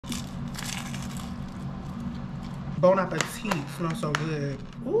Bon appetit. Smells so good.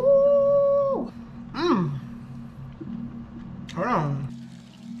 Ooh. Mmm. Hold on.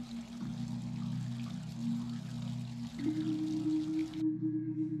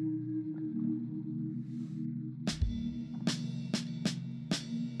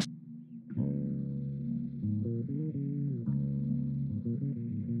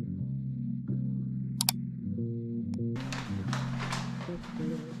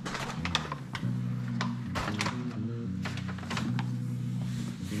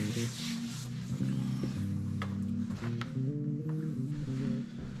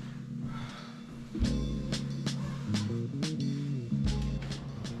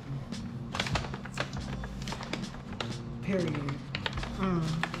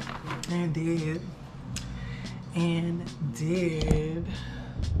 Period. And did.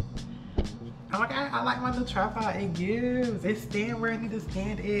 Oh my god, I like my new tripod. It gives. It stand where I need to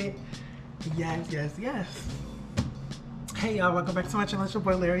stand it. Yes. Hey y'all, welcome back to my channel. It's your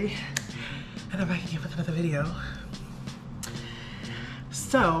boy Larry. And I'm back again with another video.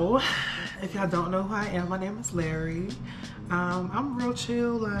 So, if y'all don't know who I am, my name is Larry. I'm real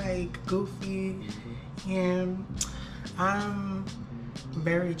chill, like goofy, and I'm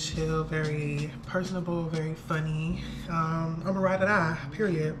very chill, very personable, very funny. I'm a ride or die,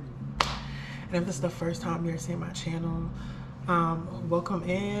 period. And if this is the first time you're seeing my channel, welcome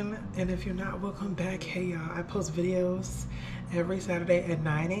in. And if you're not, welcome back. Hey y'all, I post videos every Saturday at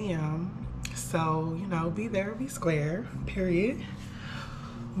 9 a.m. So, you know, be there, be square, period.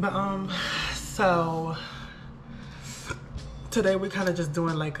 But, so today we're kind of just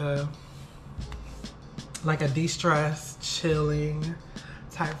doing like a de-stress, chilling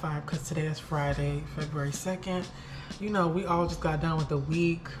type vibe, because today is Friday, February 2nd. You know, we all just got done with the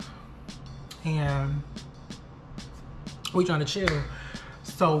week and we trying to chill.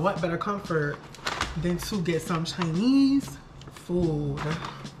 So what better comfort than to get some Chinese food?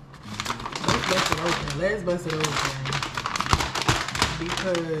 Let's bust it open.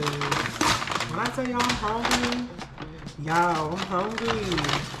 Because when I tell y'all I'm hungry, y'all, I'm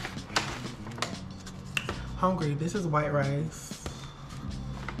hungry. This is white rice.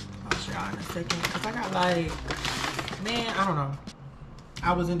 I'll show y'all in a second. Cause I got like, man, I don't know.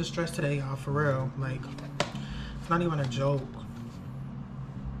 I was in distress today, y'all, for real. Like, it's not even a joke.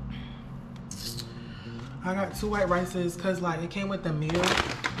 I got 2 white rices cause like it came with the meal.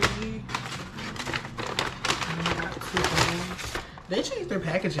 And I got 2 things. They changed their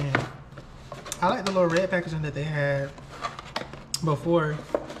packaging. I like the little red packaging that they had before.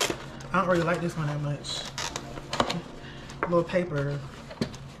 I don't really like this one that much. Little paper.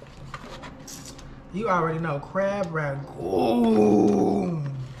 You already know, crab ragout.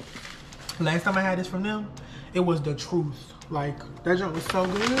 Last time I had this from them, it was the truth. Like, that junk was so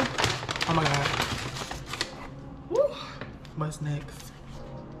good. Oh my god. Woo. What's next?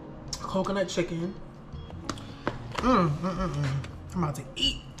 Coconut chicken. I'm about to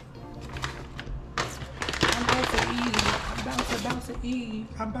eat.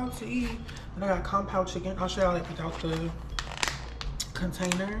 I'm about to eat. And I got compound chicken. I'll show y'all that without the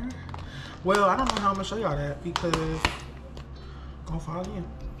container. Well, I don't know how I'm gonna show y'all that because gonna fall in.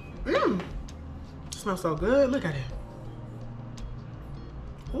 Smells so good. Look at it.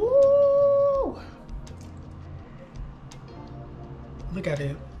 Ooh. Look at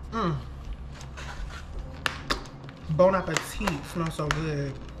it. Bon appetit. Smells so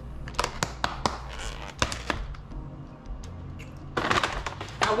good.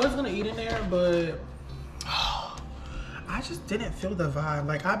 I was gonna eat in there, but I just didn't feel the vibe.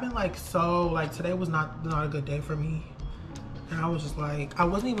 Like, I've been like, so like today was not a good day for me, and I was just like, I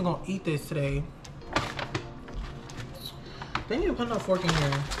wasn't even gonna eat this today. They need to put no fork in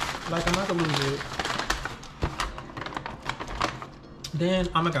here. Like, I'm not gonna lose it. Then,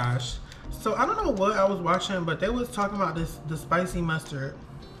 oh my gosh, so I don't know what I was watching, but they was talking about the spicy mustard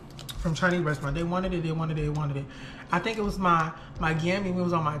from Chinese restaurant. They wanted it. I think it was my Gammy. We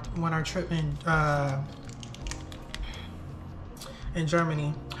was on our trip in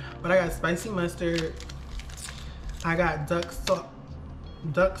Germany. But I got spicy mustard. I got duck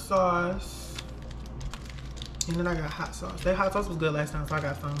sauce. And then I got hot sauce. That hot sauce was good last time, so I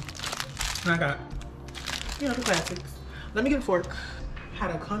got some. And I got, you know, the classics. Let me get a fork.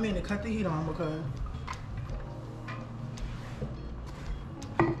 Had to come in and cut the heat on because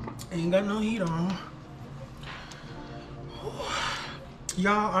ain't got no heat on.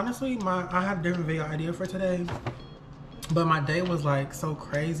 Y'all, honestly, I had a different video idea for today, but my day was like so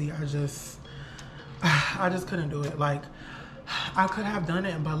crazy. I just couldn't do it. Like, I could have done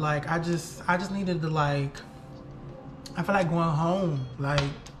it, but like I just needed to, like, I feel like going home. Like,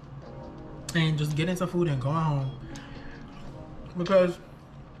 and just getting some food and going home. Because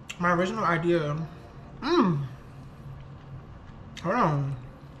my original idea, hold on.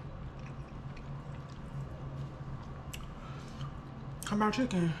 Come out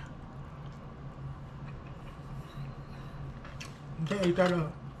chicken. They ate that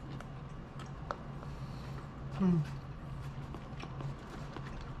up.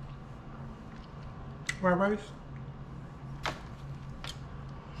 White rice.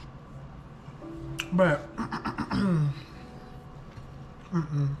 But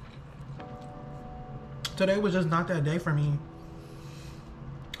today was just not that day for me.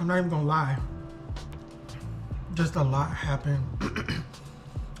 I'm not even gonna lie. Just a lot happened.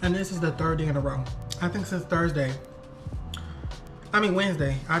 And this is the third day in a row. I think since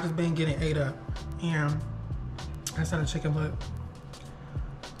Wednesday, I just been getting ate up. And I said the chicken look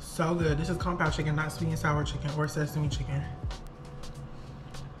so good. This is compound chicken, not sweet and sour chicken or sesame chicken.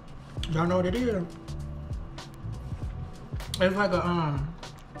 Y'all know what it is. It's like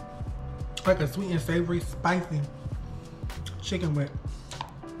a sweet and savory, spicy chicken with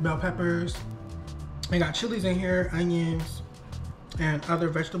bell peppers. They got chilies in here, onions, and other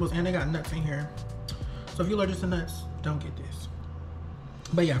vegetables, and they got nuts in here. So if you're allergic to nuts, don't get this.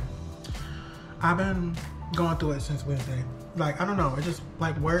 But yeah, I've been going through it since Wednesday. Like, I don't know, it just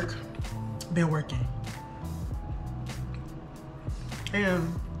like work, been working.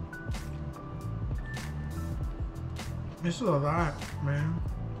 And this is a lot, man.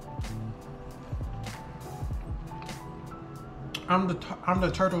 I'm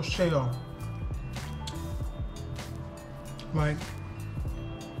the turtle shell. Like,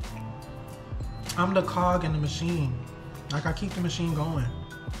 I'm the cog in the machine. Like, I keep the machine going.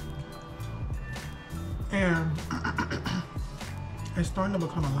 And it's starting to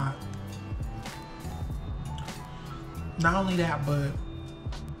become a lot. Not only that, but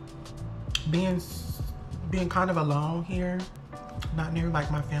being kind of alone here, not near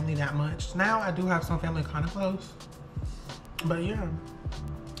like my family that much. Now I do have some family kind of close, but yeah,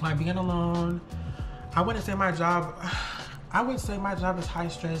 like being alone. I wouldn't say my job, I would say my job is high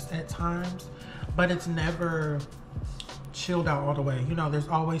stress at times, but it's never chilled out all the way. You know, there's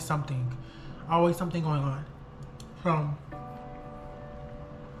always something going on. So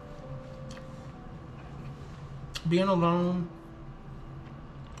being alone,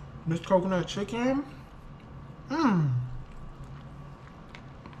 this coconut chicken,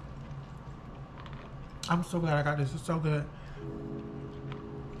 I'm so glad I got this. It's so good.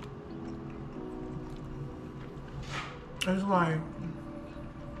 It's like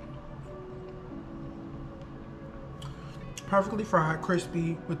perfectly fried,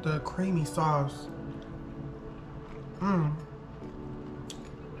 crispy with the creamy sauce.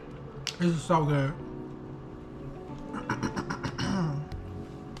 This is so good.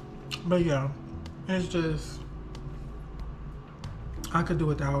 But yeah, it's just, I could do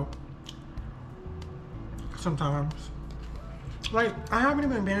without sometimes. Like, I haven't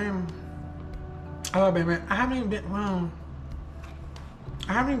even been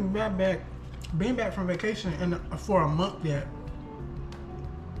back from vacation for a month yet.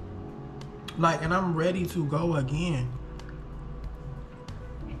 Like, and I'm ready to go again.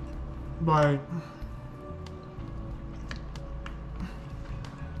 Like,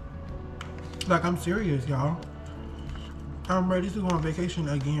 I'm serious, y'all. I'm ready to go on vacation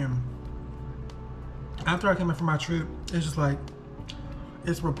again. After I came in from my trip, it's just like,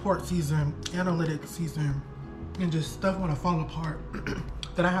 it's report season, analytics season, and just stuff want to fall apart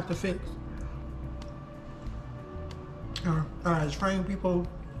that I have to fix. Train people.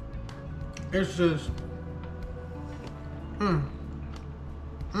 It's just,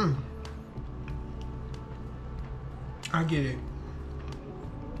 I get it.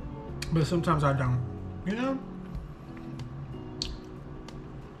 But sometimes I don't, you know?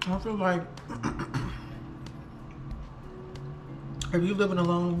 I feel like if you're living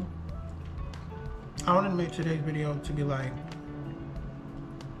alone, I want to make today's video to be like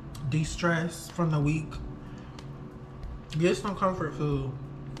de-stress from the week. Get some comfort food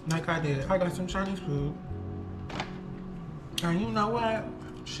like I did. I got some Chinese food. And you know what?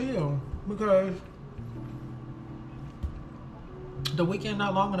 Chill. Because the weekend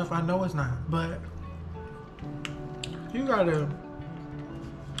not long enough, I know it's not. But you gotta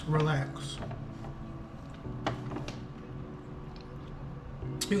relax.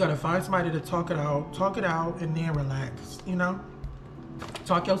 You gotta find somebody to talk it out, and then relax, you know?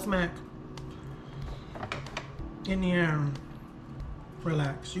 Talk your smack, and then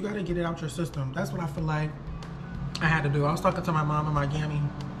relax. You gotta get it out your system. That's what I feel like I had to do. I was talking to my mom in Miami,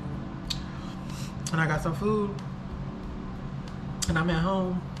 and I got some food, and I'm at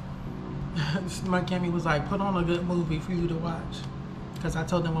home, my Cammy was like, put on a good movie for you to watch. Because I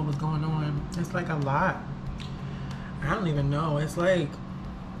told them what was going on. It's like a lot. I don't even know. It's like,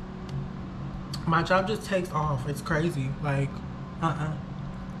 my job just takes off. It's crazy. Like,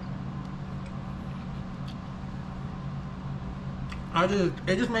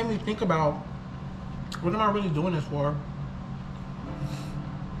 it just made me think about, what am I really doing this for?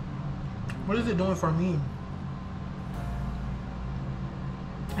 What is it doing for me?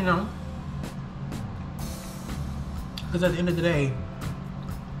 You know? Because at the end of the day,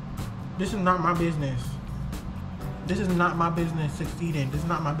 this is not my business. This is not my business succeeding. This is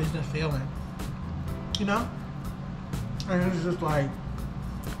not my business failing. You know? And it's just like,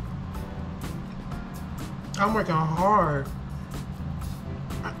 I'm working hard.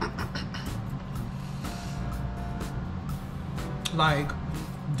 Like,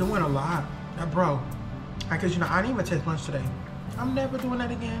 doing a lot. Bro, because, you know, I didn't even take lunch today. I'm never doing that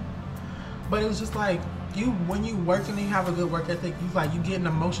again. But it was just like, when you work and you have a good work ethic, you get an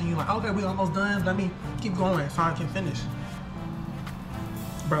emotion. You're like, okay, we almost done. Let me keep going so I can finish.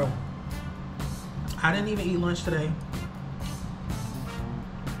 Bro, I didn't even eat lunch today.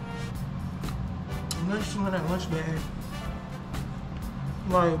 Lunch in that lunch bag.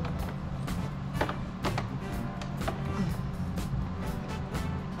 Like,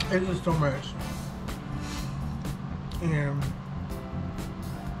 it's just so much. And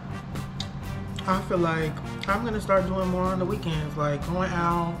I feel like I'm gonna start doing more on the weekends, like going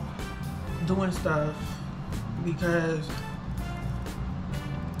out, doing stuff, because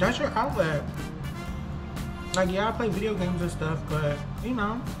that's your outlet. Like, yeah, I play video games and stuff, but you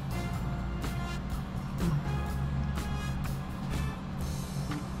know,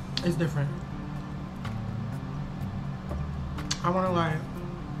 it's different. I wanna like,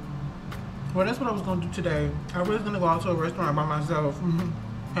 well, that's what I was gonna do today. I was gonna go out to a restaurant by myself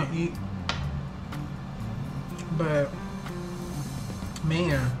and eat. But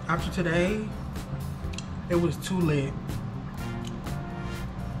man, after today, it was too lit.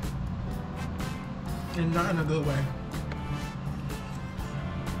 And not in a good way.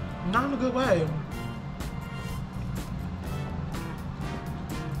 Not in a good way.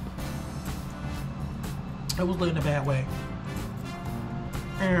 It was lit in a bad way.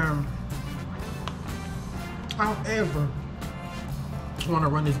 And I don't ever want to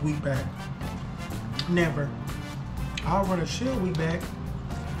run this week back. Never. I'll run a chill week back.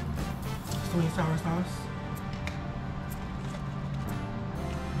 Sweet and sour sauce.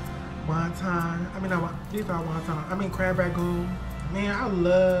 Wonton. I mean, these are wonton. I mean, crab ragoon. Man, I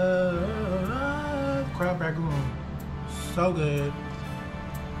love crab ragoon. So good.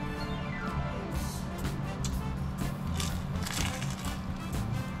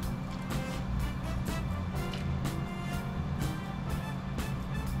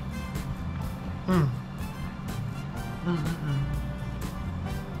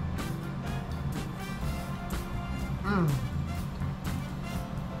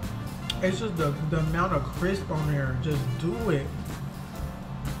 It's just the amount of crisp on there. Just do it.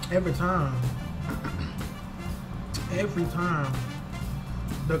 Every time. Every time.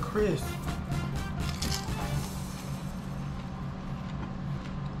 The crisp.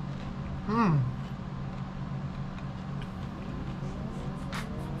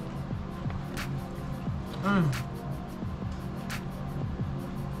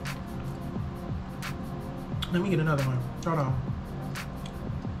 Let me get another one. Hold on.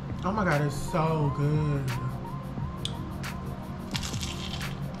 Oh my God, it's so good.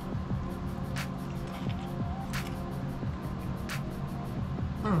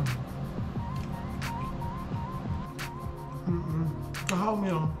 The whole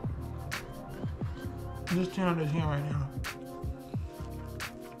meal. Just 10 out of 10 right now.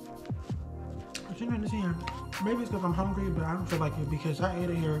 10 out of 10. Maybe it's because I'm hungry, but I don't feel like it because I ate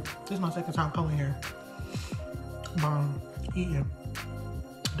it here. This is my second time coming here. Eating.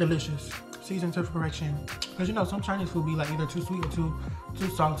 Delicious. Seasoned to perfection. Because you know, some Chinese food be like either too sweet or too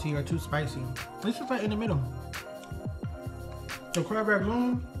salty or too spicy. This is like in the middle. The crab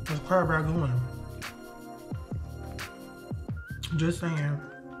ragoon is crab ragoon. Just saying.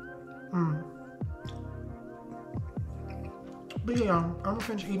 But yeah, I'm gonna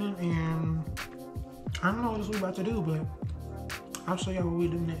finish eating and I don't know what else we're about to do, but I'll show y'all what we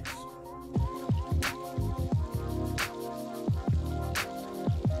do next.